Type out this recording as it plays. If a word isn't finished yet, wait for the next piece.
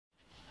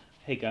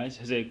Hey guys,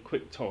 here's a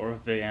quick tour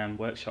of the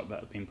workshop that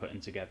I've been putting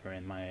together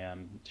in my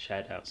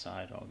shed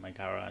outside, or my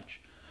garage.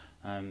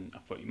 I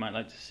thought you might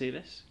like to see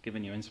this,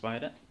 given you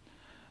inspired it.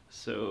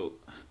 So,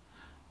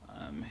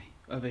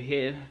 over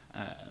here,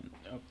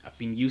 I've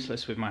been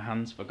useless with my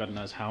hands for God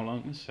knows how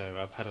long, so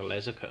I've had a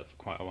laser cutter for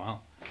quite a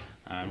while.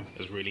 It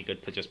was really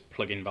good for just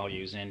plugging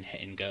values in,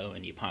 hitting go,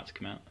 and your parts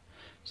come out.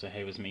 So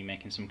here was me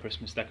making some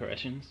Christmas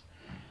decorations.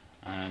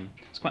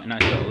 It's quite a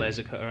nice little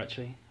laser cutter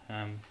actually.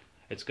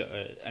 It's got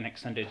an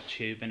extended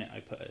tube in it.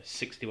 I put a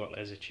 60-watt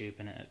laser tube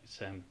in it.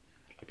 It's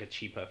like a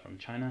cheaper from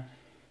China.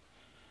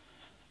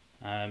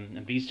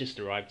 And these just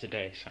arrived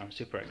today, so I'm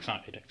super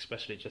excited,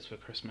 especially just for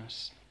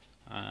Christmas.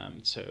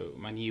 So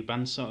my new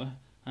bandsaw,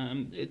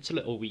 it's a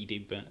little weedy,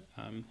 but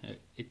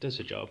it does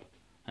a job,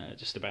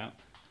 just about.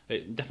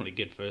 Definitely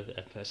good for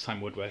a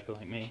first-time woodworker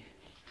like me.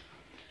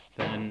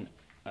 Then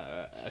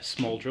a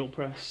small drill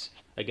press,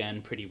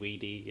 again pretty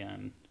weedy,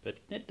 but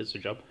it does the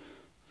job.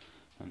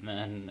 And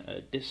then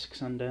a disc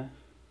sander,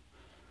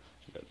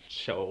 got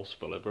shelves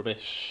full of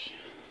rubbish.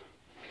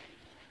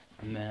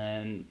 And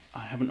then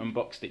I haven't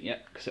unboxed it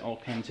yet because it all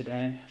came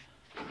today,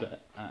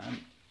 but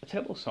a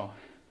table saw.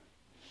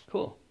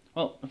 Cool.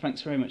 Well,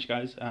 thanks very much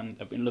guys,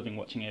 I've been loving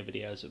watching your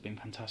videos, they've been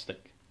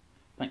fantastic.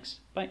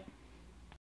 Thanks, bye.